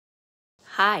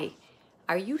Hi,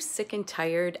 are you sick and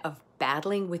tired of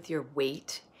battling with your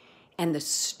weight and the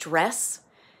stress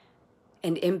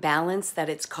and imbalance that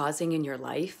it's causing in your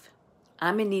life?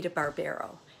 I'm Anita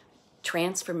Barbero,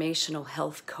 transformational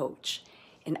health coach,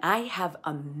 and I have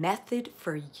a method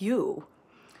for you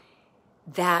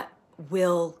that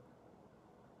will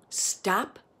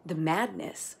stop the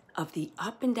madness of the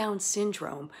up and down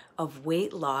syndrome of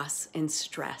weight loss and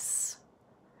stress.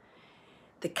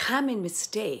 The common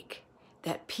mistake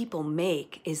that people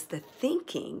make is the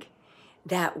thinking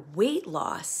that weight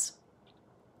loss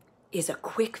is a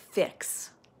quick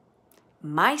fix.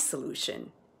 My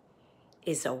solution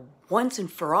is a once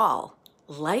and for all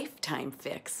lifetime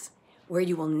fix where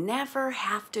you will never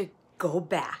have to go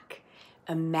back.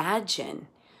 Imagine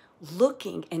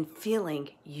looking and feeling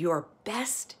your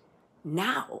best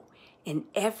now and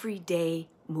every day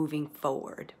moving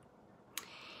forward.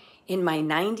 In my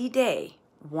 90-day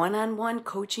one-on-one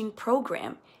coaching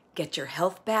program, Get Your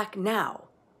Health Back Now,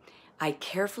 I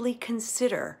carefully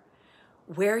consider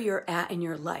where you're at in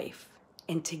your life,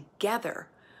 and together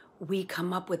we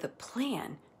come up with a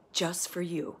plan just for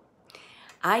you.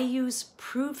 I use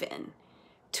proven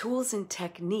tools and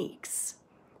techniques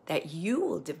that you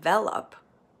will develop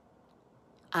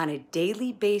on a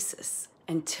daily basis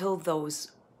until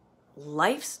those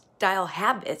lifestyle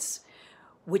habits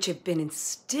which have been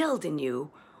instilled in you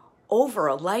over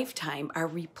a lifetime are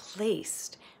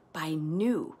replaced by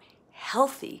new,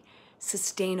 healthy,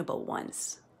 sustainable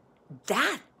ones.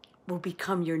 That will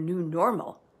become your new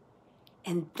normal.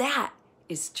 And that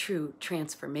is true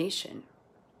transformation.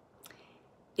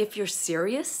 If you're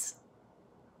serious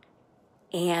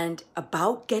and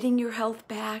about getting your health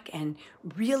back and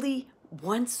really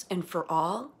once and for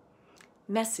all,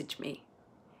 message me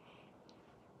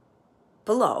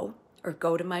below or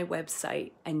go to my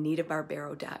website,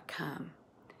 AnitaBarbero.com.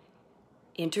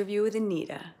 Interview with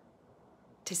Anita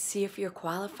to see if you're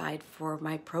qualified for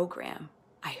my program.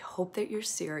 I hope that you're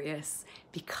serious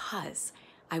because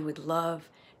I would love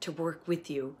to work with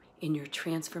you in your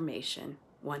transformation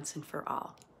once and for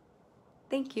all.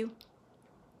 Thank you.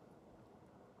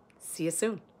 See you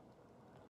soon.